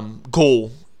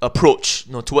goal, approach,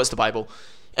 towards the Bible,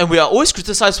 and we are always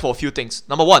criticized for a few things.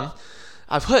 Number one,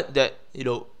 I've heard that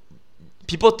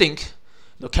people think,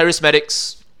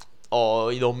 charismatics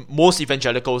or most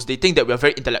evangelicals, they think that we are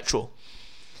very intellectual,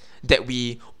 that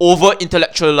we over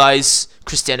intellectualize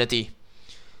Christianity.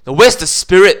 Now, where's the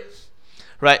Spirit?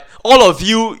 Right? All of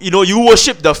you, you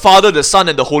worship the Father, the Son,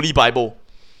 and the Holy Bible.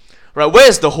 Right? Where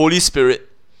is the Holy Spirit?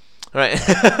 Right?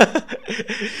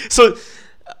 So,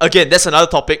 again, that's another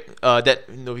topic that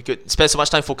we could spend so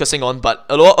much time focusing on. But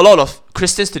a lot of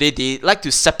Christians today, they like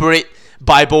to separate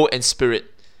Bible and Spirit.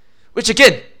 Which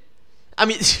again, I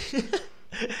mean,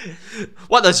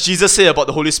 what does Jesus say about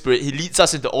the Holy Spirit? He leads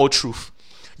us into all truth.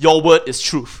 Your word is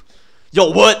truth.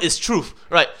 Your word is truth.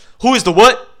 Right? Who is the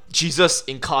word? Jesus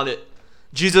incarnate.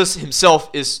 Jesus himself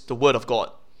is the word of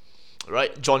God,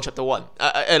 right? John chapter 1.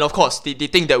 And of course, they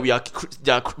think that we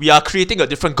are creating a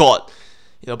different God,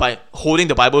 by holding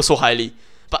the Bible so highly.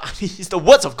 But I mean, it's the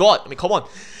words of God. I mean, come on.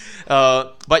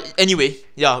 But anyway,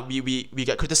 yeah, we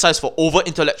get criticized for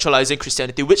over-intellectualizing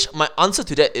Christianity, which my answer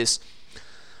to that is,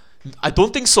 I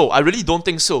don't think so. I really don't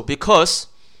think so. Because,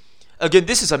 again,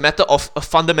 this is a matter of a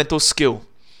fundamental skill.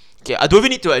 Okay, I don't even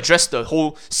need to address the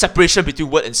whole separation between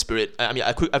word and spirit. I mean,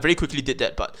 I very quickly did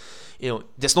that, but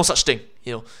there's no such thing.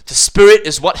 The Spirit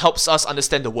is what helps us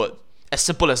understand the word. As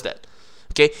simple as that.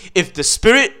 Okay, if the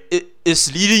Spirit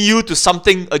is leading you to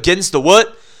something against the word,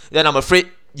 then I'm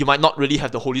afraid you might not really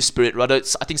have the Holy Spirit. Rather,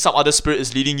 I think some other spirit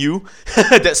is leading you.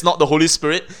 That's not the Holy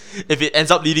Spirit. If it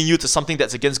ends up leading you to something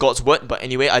that's against God's word, but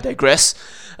anyway, I digress.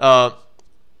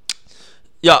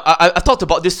 Yeah, I talked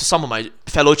about this to some of my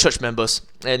fellow church members,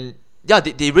 and yeah,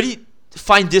 they really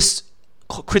find this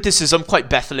criticism quite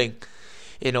baffling.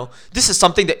 This is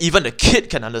something that even a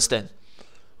kid can understand.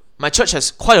 My church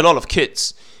has quite a lot of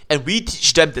kids, and we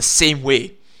teach them the same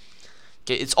way.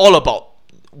 Okay, it's all about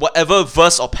whatever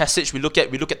verse or passage we look at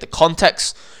the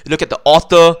context, we look at the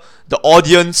author, the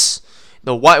audience,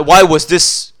 why was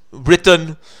this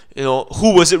written,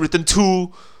 who was it written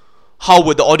to, how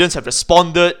would the audience have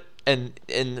responded, and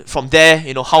from there,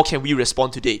 how can we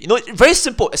respond today? Very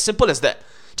simple, as simple as that.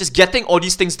 Just getting all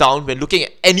these things down when looking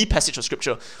at any passage of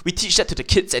scripture. We teach that to the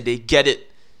kids and they get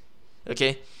it.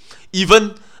 Okay?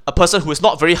 Even a person who is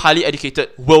not very highly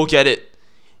educated will get it.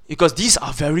 Because these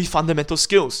are very fundamental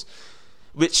skills.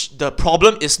 Which the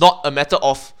problem is not a matter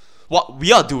of what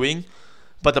we are doing,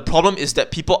 but the problem is that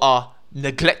people are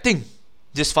neglecting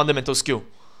this fundamental skill.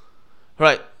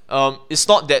 Right? It's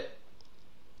not that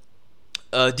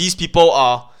these people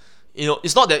are,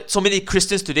 it's not that so many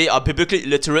Christians today are biblically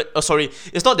illiterate.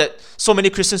 It's not that so many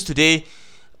Christians today,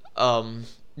 don't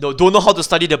know how to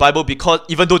study the Bible because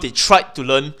even though they tried to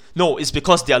learn. No, it's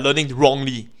because they are learning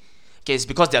wrongly. Okay, it's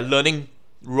because they are learning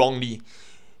wrongly.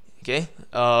 Okay,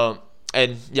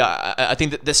 and yeah, I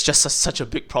think that's just such a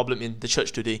big problem in the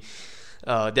church today.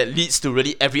 That leads to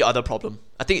really every other problem.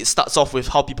 I think it starts off with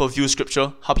how people view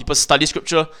scripture, how people study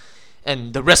scripture,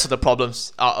 and the rest of the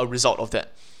problems are a result of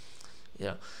that.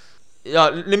 Yeah.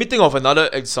 Let me think of another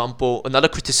example, another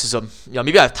criticism. Yeah,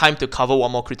 maybe I have time to cover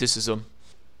one more criticism.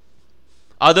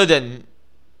 Other than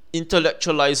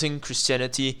intellectualizing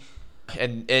Christianity,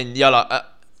 and yeah,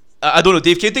 I don't know,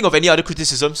 Dave, can you think of any other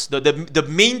criticisms? The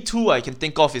main two I can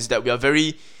think of is that we are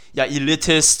very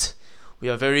elitist, we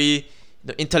are very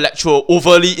intellectual,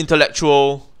 overly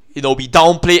intellectual, we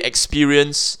downplay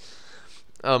experience.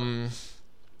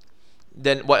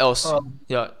 Then what else?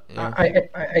 Yeah.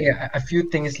 A few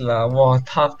things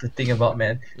tough to think about,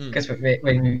 man. Because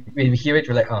when we hear it,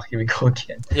 we're like, oh, here we go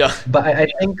again. Yeah. But I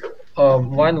think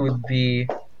one would be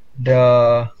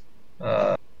the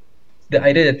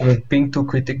idea that we're being too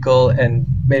critical, and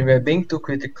when we're being too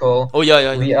critical, we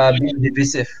are being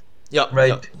divisive. Yeah.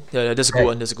 Right. Yeah. That's a good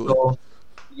one. That's a good one.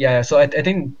 Yeah, so I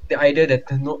think the idea that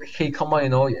hey, come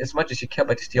on, as much as you care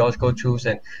about these theological truths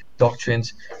and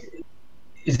doctrines,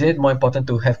 isn't it more important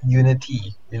to have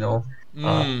unity? That's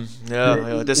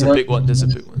a big one. That's a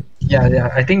big one. Yeah,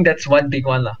 I think that's one big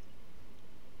one, lah.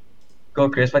 Go,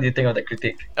 Chris. What do you think of that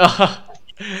critique?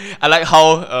 I like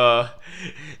how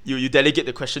you delegate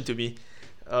the question to me.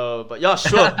 But yeah,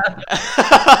 sure.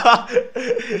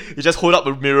 You just hold up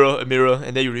a mirror,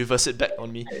 and then you reverse it back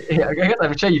on me. Yeah, I guess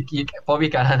I'm sure you probably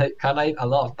can't a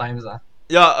lot of times.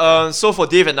 Yeah. So for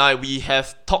Dave and I, we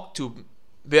have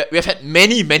had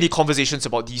many conversations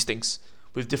about these things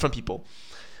with different people.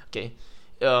 Okay.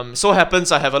 So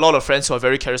happens I have a lot of friends who are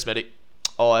very charismatic,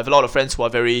 or I have a lot of friends who are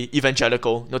very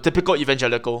evangelical, typical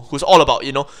evangelical, who's all about,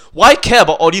 why care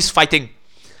about all these fighting?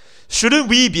 Shouldn't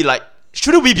we be like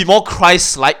shouldn't we be more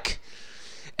Christ-like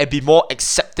and be more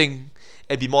accepting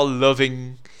and be more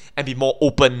loving and be more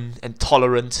open and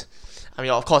tolerant? I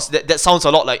mean, of course, that sounds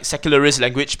a lot like secularist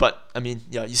language, but I mean,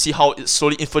 yeah, you see how it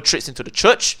slowly infiltrates into the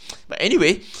church. But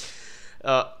anyway,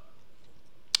 of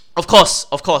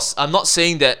course, I'm not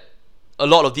saying that a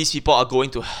lot of these people are going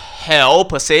to hell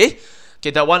per se.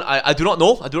 Okay, that one I do not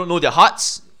know. I do not know their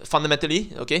hearts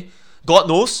fundamentally. Okay, God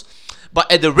knows.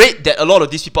 But at the rate that a lot of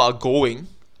these people are going,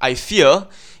 I fear,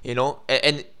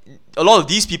 and a lot of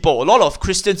these people, a lot of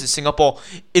Christians in Singapore,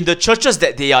 in the churches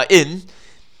that they are in,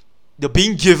 they're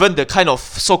being given the kind of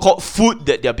so-called food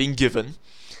that they're being given.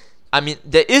 I mean,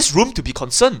 there is room to be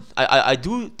concerned. I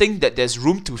do think that there's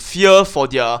room to fear for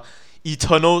their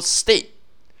eternal state,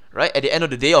 right? At the end of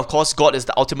the day, of course, God is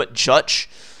the ultimate judge.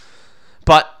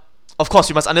 But, of course,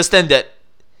 you must understand that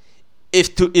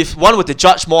if one were to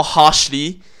judge more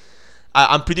harshly,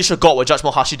 I'm pretty sure God will judge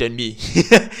more harshly than me.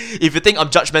 If you think I'm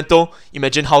judgmental,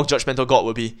 imagine how judgmental God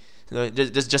will be.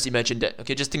 Just imagine that.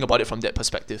 Okay, just think about it from that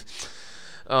perspective.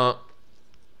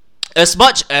 As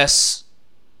much as,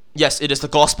 yes, it is the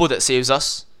gospel that saves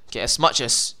us. Okay, as much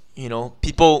as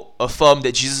people affirm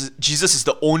that Jesus is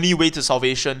the only way to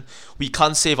salvation, we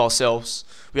can't save ourselves.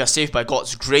 We are saved by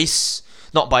God's grace,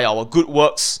 not by our good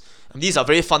works. And these are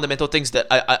very fundamental things that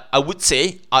I would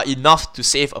say are enough to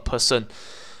save a person.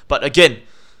 But again,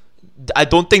 I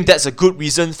don't think that's a good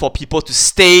reason for people to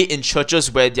stay in churches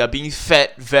where they are being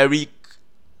fed very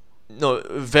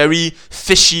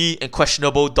fishy and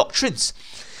questionable doctrines.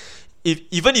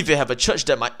 Even if you have a church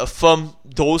that might affirm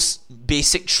those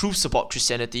basic truths about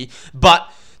Christianity,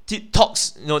 but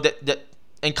talks, that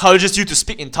encourages you to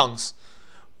speak in tongues,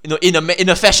 in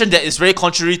a fashion that is very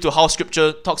contrary to how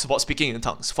Scripture talks about speaking in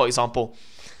tongues, for example,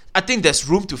 I think there's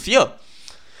room to fear.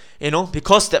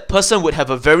 Because that person would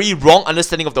have a very wrong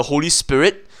understanding of the Holy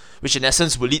Spirit, which in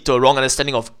essence will lead to a wrong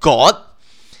understanding of God.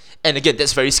 And again,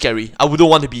 that's very scary. I wouldn't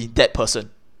want to be that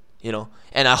person,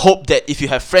 And I hope that if you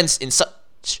have friends in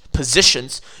such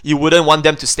positions, you wouldn't want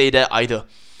them to stay there either.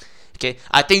 Okay,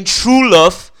 I think true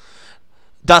love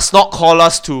does not call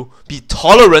us to be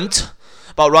tolerant,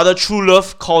 but rather true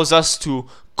love calls us to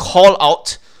call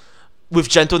out with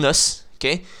gentleness,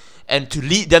 okay, and to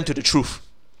lead them to the truth.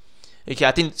 Okay,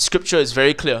 I think Scripture is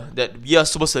very clear that we are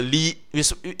supposed to lead.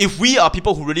 If we are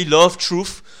people who really love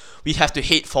truth, we have to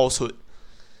hate falsehood.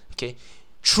 Okay,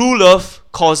 true love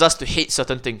calls us to hate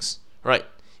certain things, right?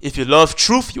 If you love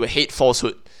truth, you will hate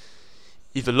falsehood.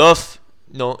 If you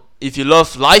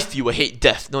love, life, you will hate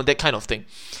death. That kind of thing.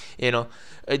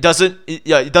 It doesn't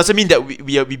mean that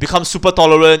we become super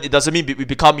tolerant. It doesn't mean we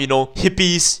become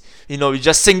hippies. We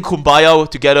just sing kumbaya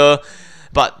together.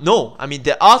 But no, I mean,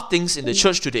 there are things in the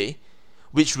church today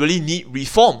which really need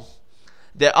reform.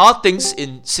 There are things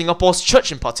in Singapore's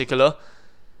church in particular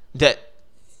that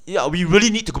we really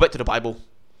need to go back to the Bible.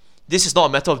 This is not a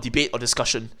matter of debate or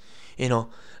discussion. I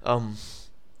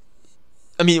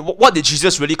mean, what did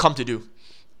Jesus really come to do?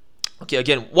 Okay,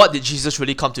 again, what did Jesus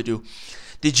really come to do?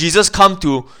 Did Jesus come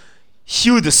to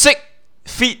heal the sick,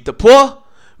 feed the poor,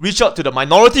 reach out to the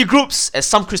minority groups, as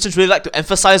some Christians really like to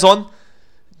emphasize on?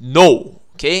 No.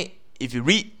 Okay, if you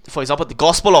read, for example, the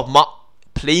Gospel of Mark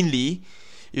plainly,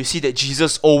 you see that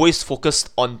Jesus always focused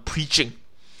on preaching.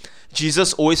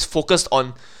 Jesus always focused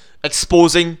on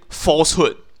exposing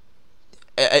falsehood.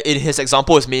 In his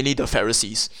example, is mainly the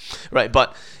Pharisees, right?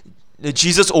 But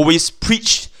Jesus always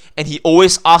preached, and he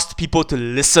always asked people to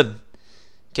listen.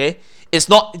 Okay, it's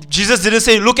not, Jesus didn't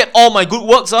say, look at all my good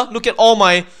works, look at all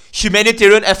my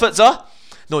humanitarian efforts,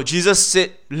 No, Jesus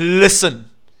said, listen,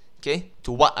 okay,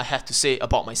 to what I have to say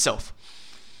about myself.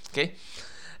 Okay,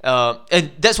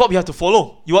 and that's what we have to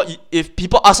follow. If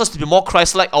people ask us to be more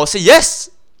Christ-like, I will say, yes,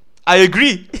 I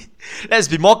agree. Let's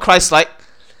be more Christ-like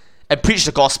and preach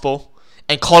the gospel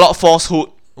and call out falsehood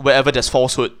wherever there's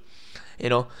falsehood.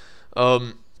 And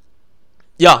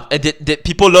did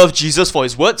people love Jesus for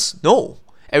his words? No.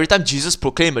 Every time Jesus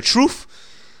proclaimed a truth,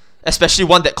 especially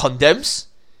one that condemns,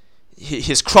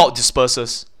 his crowd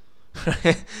disperses.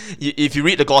 If you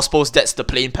read the Gospels, that's the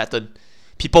plain pattern.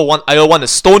 People either want to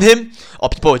stone him, or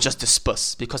people will just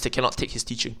disperse because they cannot take his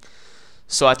teaching.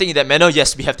 So I think in that manner,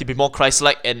 yes, we have to be more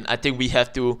Christ-like, and I think we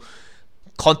have to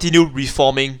continue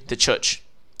reforming the church,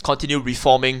 continue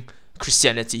reforming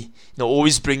Christianity.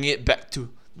 Always bringing it back to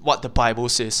what the Bible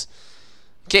says.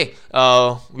 Okay,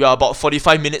 we are about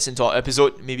 45 minutes into our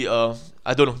episode. Maybe, I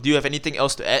don't know, do you have anything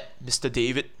else to add, Mr.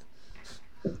 David?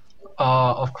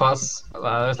 Of course,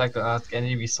 I would like to ask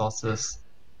any resources.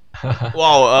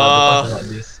 Wow, about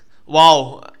this.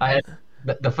 Wow.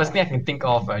 The first thing I can think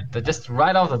of, right, just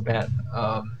right off the bat,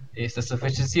 is the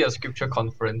Sufficiency of Scripture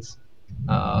Conference.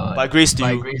 By grace to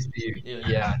by you. grace to you. Yeah.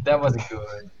 Yeah, that was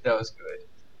good. That was good.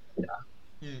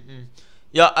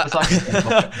 Yeah, That's all I can say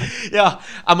about that. yeah.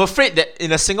 I'm afraid that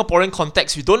in a Singaporean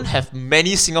context, we don't have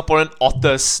many Singaporean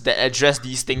authors that address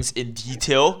these things in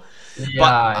detail. But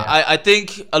Yeah, I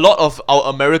think a lot of our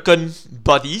American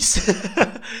buddies,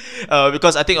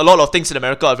 because I think a lot of things in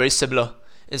America are very similar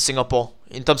in Singapore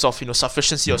in terms of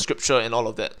sufficiency of scripture and all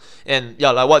of that. And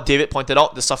yeah, like what David pointed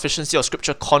out, the sufficiency of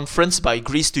scripture conference by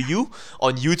Grace to You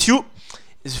on YouTube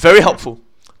is very helpful.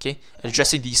 Okay,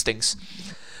 addressing these things.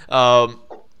 Um,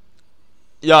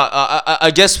 yeah,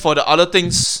 I guess for the other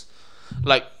things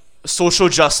like social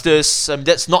justice,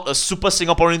 that's not a super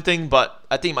Singaporean thing, but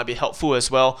I think it might be helpful as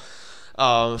well.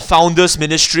 Founders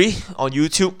Ministry on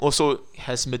YouTube also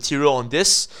has material on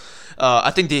this.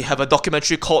 I think they have a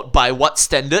documentary called By What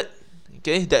Standard,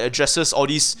 okay, that addresses all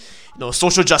these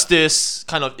social justice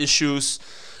kind of issues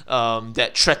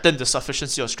that threaten the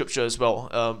sufficiency of scripture as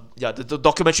well. Yeah, the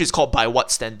documentary is called By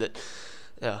What Standard.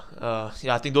 Yeah,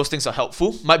 I think those things are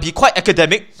helpful. Might be quite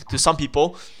academic to some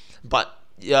people, but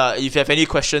yeah, if you have any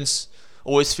questions,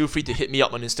 always feel free to hit me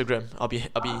up on Instagram. I'll be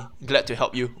glad to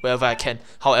help you wherever I can,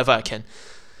 however I can.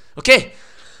 Okay.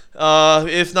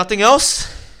 If nothing else,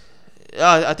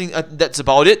 I think that's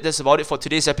about it. That's about it for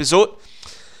today's episode.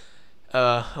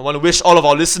 I want to wish all of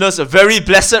our listeners a very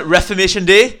blessed Reformation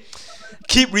Day.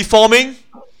 Keep reforming.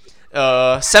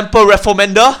 Semper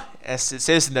reformanda, as it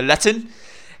says in the Latin.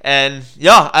 And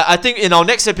yeah, I think in our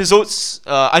next episodes,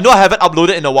 I know I haven't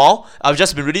uploaded in a while. I've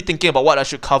just been really thinking about what I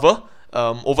should cover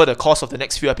over the course of the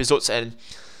next few episodes, and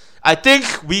I think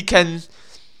we can,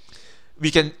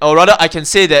 or rather, I can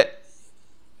say that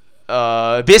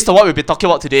based on what we've been talking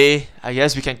about today, I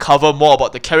guess we can cover more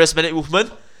about the charismatic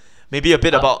movement, maybe a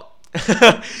bit about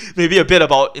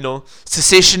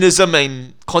cessationism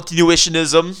and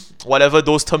continuationism, whatever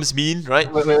those terms mean,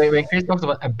 right? When Chris talks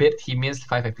about a bit, he means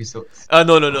 5 episodes.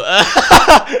 No.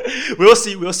 We'll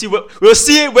see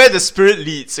where the spirit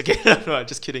leads. Okay, no, I'm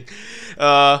just kidding.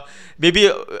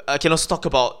 Maybe I can also talk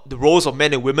about the roles of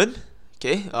men and women.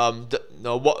 Okay,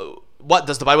 what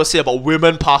does the Bible say about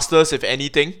women pastors, if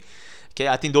anything? Okay,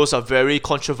 I think those are very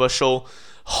controversial,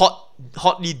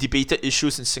 hotly debated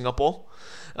issues in Singapore.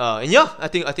 And yeah, I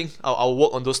think I'll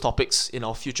work on those topics in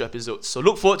our future episodes. So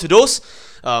look forward to those.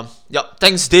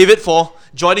 Thanks David for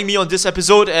joining me on this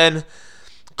episode, and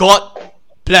God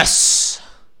bless.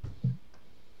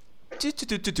 I'm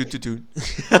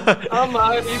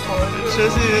ready for it. 学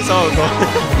习扫狗。